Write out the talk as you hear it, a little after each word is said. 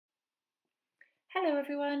Hello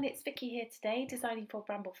everyone, it's Vicki here today, designing for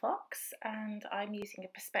Bramble Fox, and I'm using a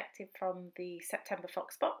perspective from the September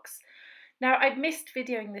FoxBox. Now, I missed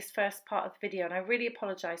videoing this first part of the video and I really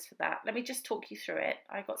apologise for that. Let me just talk you through it.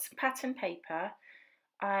 I got some pattern paper,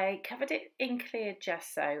 I covered it in clear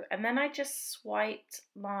gesso, and then I just swiped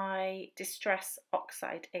my Distress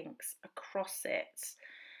Oxide inks across it.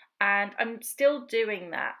 And I'm still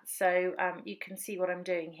doing that, so you can see what I'm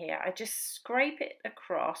doing here. I just scrape it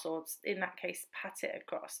across, or in that case, pat it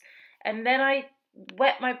across. And then I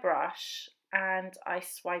wet my brush and I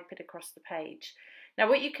swipe it across the page. Now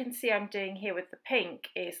what you can see I'm doing here with the pink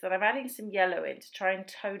is that I'm adding some yellow in to try and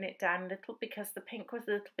tone it down a little because the pink was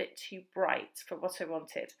a little bit too bright for what I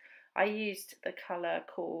wanted. I used the colour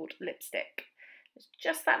called Lipstick. It's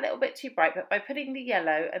just that little bit too bright, but by putting the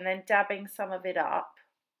yellow and then dabbing some of it up,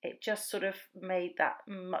 it just sort of made that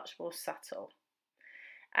much more subtle.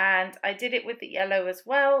 And I did it with the yellow as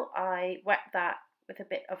well. I wet that with a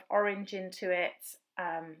bit of orange into it,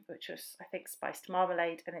 which was, I think, spiced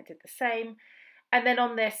marmalade, and it did the same. And then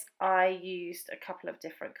on this, I used a couple of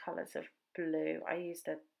different colours of blue. I used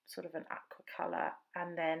a sort of an aqua colour,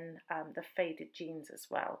 and then the faded jeans as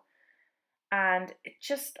well. And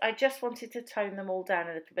I just wanted to tone them all down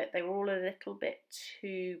a little bit. They were all a little bit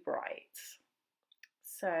too bright.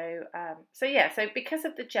 So because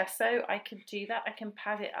of the gesso, I can do that. I can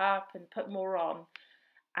pad it up and put more on,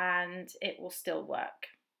 and it will still work.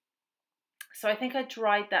 So I think I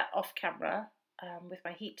dried that off camera with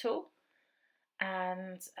my heat tool,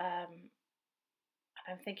 and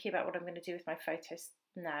I'm thinking about what I'm going to do with my photos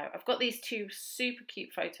now. I've got these two super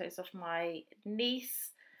cute photos of my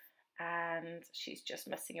niece, and she's just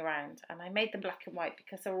messing around, and I made them black and white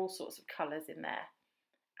because there are all sorts of colours in there,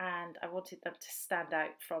 and I wanted them to stand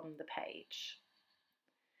out from the page.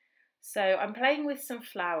 So I'm playing with some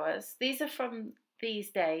flowers. These are from These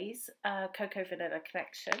Days, Cocoa Vanilla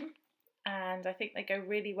collection, and I think they go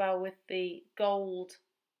really well with the gold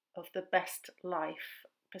of the Best Life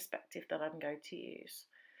perspective that I'm going to use.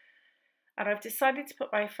 And I've decided to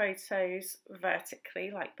put my photos vertically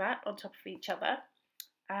like that on top of each other,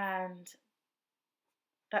 and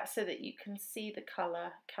that's so that you can see the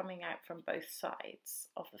colour coming out from both sides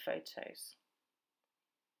of the photos.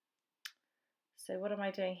 So what am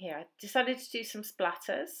I doing here? I decided to do some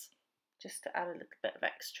splatters just to add a little bit of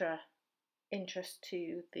extra interest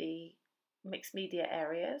to the mixed media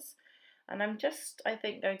areas. And I'm just, I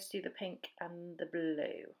think, going to do the pink and the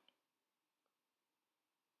blue.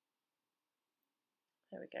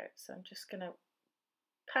 There we go. So I'm just going to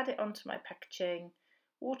pat it onto my packaging,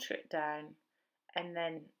 water it down, and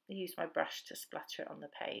then use my brush to splatter it on the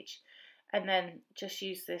page. And then just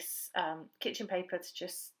use this kitchen paper to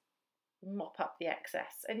just mop up the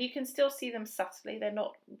excess. And you can still see them subtly. They're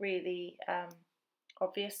not really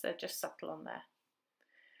obvious, they're just subtle on there.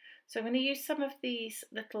 So I'm going to use some of these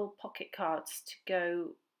little pocket cards to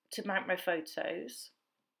go to mount my photos.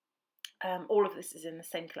 All of this is in the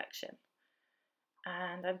same collection.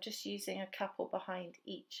 And I'm just using a couple behind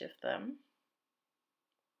each of them,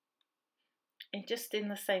 and just in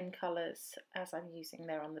the same colours as I'm using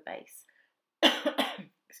there on the base.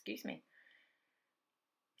 Excuse me.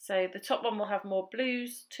 So the top one will have more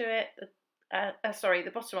blues to it, the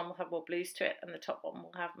bottom one will have more blues to it, and the top one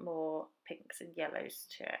will have more pinks and yellows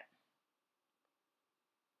to it.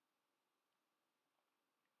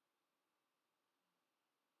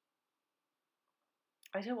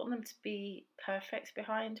 I don't want them to be perfect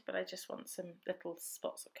behind, but I just want some little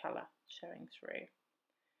spots of colour showing through.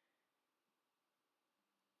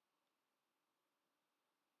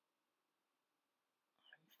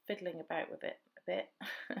 Fiddling about with it a bit,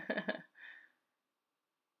 but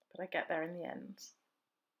I get there in the end.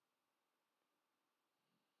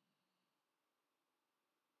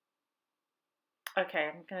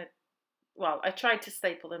 Okay, I tried to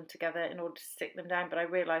staple them together in order to stick them down, but I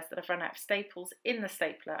realised that I've run out of staples in the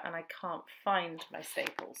stapler and I can't find my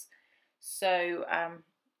staples. So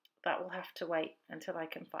that will have to wait until I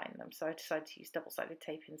can find them. So I decided to use double-sided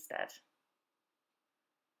tape instead.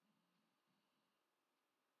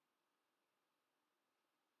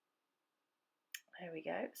 There we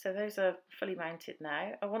go. So those are fully mounted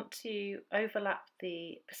now. I want to overlap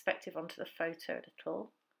the perspective onto the photo a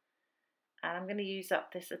little. And I'm going to use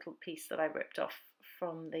up this little piece that I ripped off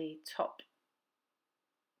from the top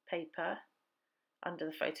paper under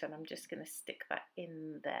the photo, and I'm just going to stick that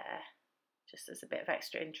in there just as a bit of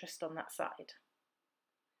extra interest on that side.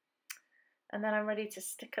 And then I'm ready to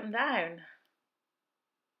stick them down.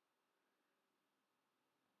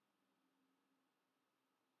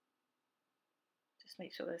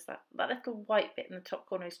 make sure there's that little white bit in the top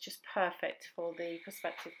corner is just perfect for the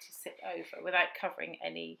perspective to sit over without covering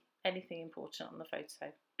anything important on the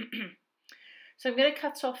photo. So I'm going to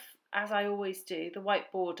cut off, as I always do, the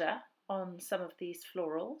white border on some of these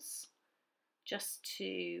florals, just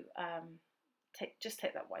to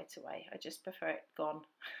take that white away. I just prefer it gone.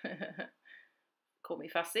 Call me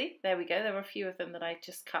fussy. There we go. There were a few of them that I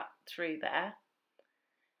just cut through there.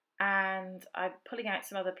 And I'm pulling out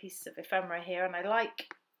some other pieces of ephemera here, and I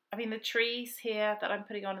mean the trees here that I'm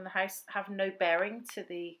putting on in the house have no bearing to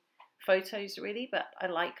the photos really, but I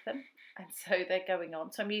like them, and so they're going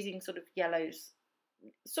on. So I'm using sort of yellows,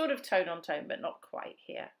 sort of tone on tone, but not quite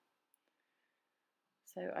here.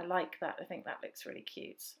 So I like that. I think that looks really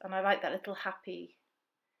cute, and I like that little happy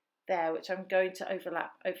there, which I'm going to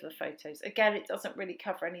overlap over the photos. Again, it doesn't really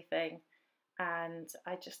cover anything, and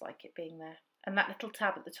I just like it being there. And that little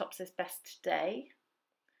tab at the top says Best Day,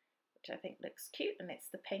 which I think looks cute, and it's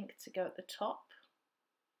the pink to go at the top.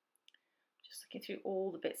 Just looking through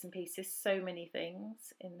all the bits and pieces, so many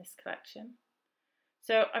things in this collection.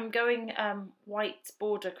 So I'm going white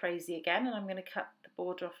border crazy again, and I'm going to cut the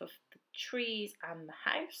border off of the trees and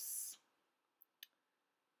the house.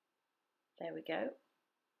 There we go.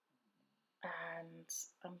 And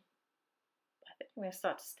I think I'm going to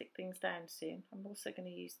start to stick things down soon. I'm also going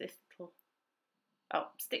to use this little,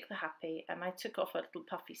 stick the happy, and I took off a little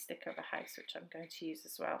puffy sticker of a house, which I'm going to use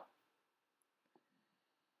as well.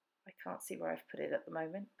 I can't see where I've put it at the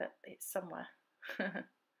moment, but it's somewhere.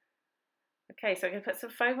 Okay, so I'm going to put some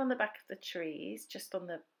foam on the back of the trees, just on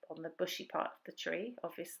the bushy part of the tree.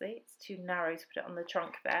 Obviously, it's too narrow to put it on the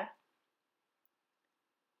trunk there.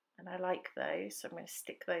 And I like those, so I'm going to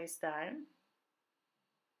stick those down.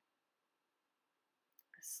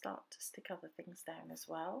 I'll start to stick other things down as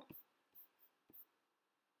well.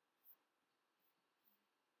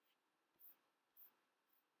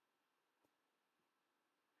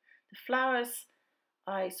 The flowers,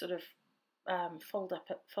 I sort of fold up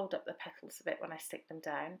the petals a bit when I stick them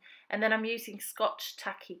down, and then I'm using Scotch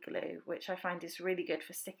tacky glue, which I find is really good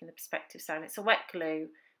for sticking the perspectives down. It's a wet glue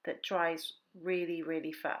that dries really,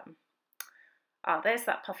 really firm. There's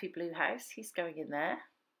that puffy blue house, he's going in there.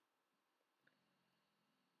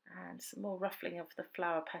 And some more ruffling of the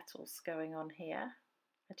flower petals going on here.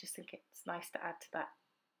 I just think it's nice to add to that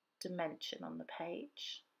dimension on the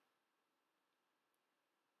page.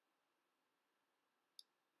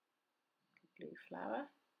 Blue flower.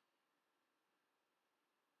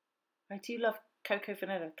 I do love Cocoa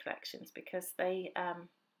Vanilla collections because there are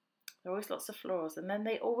always lots of florals, and then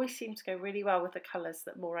they always seem to go really well with the colours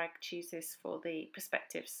that Morag chooses for the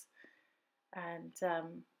perspectives, and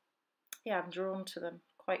yeah, I'm drawn to them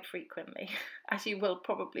quite frequently, as you will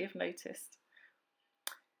probably have noticed.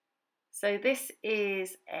 So this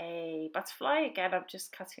is a butterfly. Again, I'm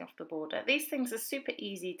just cutting off the border. These things are super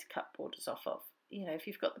easy to cut borders off of. You know, if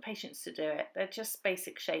you've got the patience to do it, they're just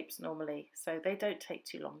basic shapes normally, so they don't take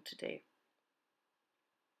too long to do.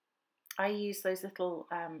 I use those little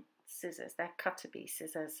scissors, they're cutter-bee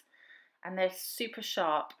scissors, and they're super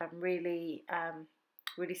sharp and really,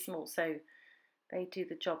 really small, so they do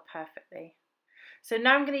the job perfectly. So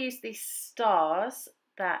now I'm going to use these stars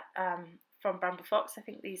that from Bramble Fox. I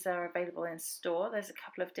think these are available in store. There's a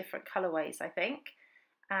couple of different colourways, I think,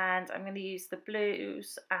 and I'm going to use the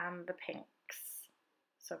blues and the pinks.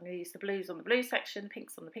 So I'm going to use the blues on the blue section,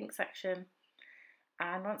 pinks on the pink section,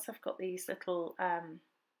 and once I've got these little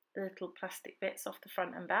plastic bits off the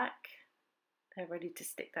front and back, they're ready to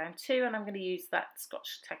stick down too, and I'm going to use that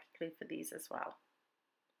Scotch tacky glue for these as well.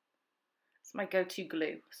 It's my go-to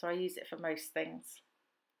glue, so I use it for most things.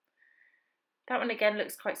 That one again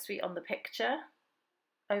looks quite sweet on the picture,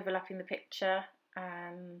 overlapping the picture,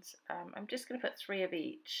 and I'm just going to put 3 of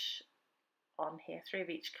each on here, 3 of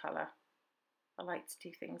each colour. I like to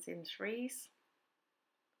do things in 3s.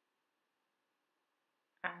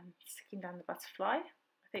 And sticking down the butterfly.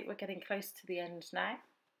 I think we're getting close to the end now.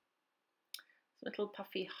 Some little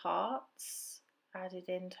puffy hearts added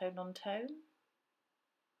in tone on tone.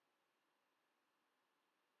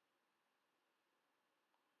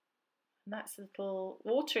 And that's a little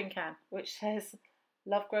watering can which says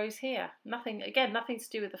 "Love grows here." Nothing, again, nothing to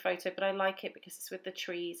do with the photo, but I like it because it's with the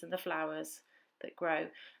trees and the flowers that grow.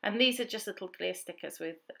 And these are just little clear stickers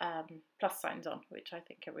with plus signs on, which I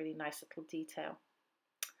think are really nice little detail.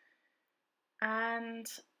 And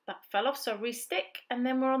that fell off, so restick, and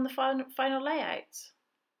then we're on the final layout.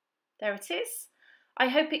 There it is. I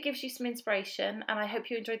hope it gives you some inspiration, and I hope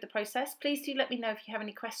you enjoyed the process. Please do let me know if you have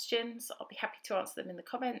any questions. I'll be happy to answer them in the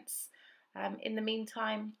comments. In the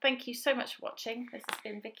meantime, thank you so much for watching. This has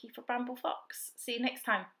been Vicky for Bramble Fox. See you next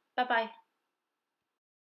time. Bye bye.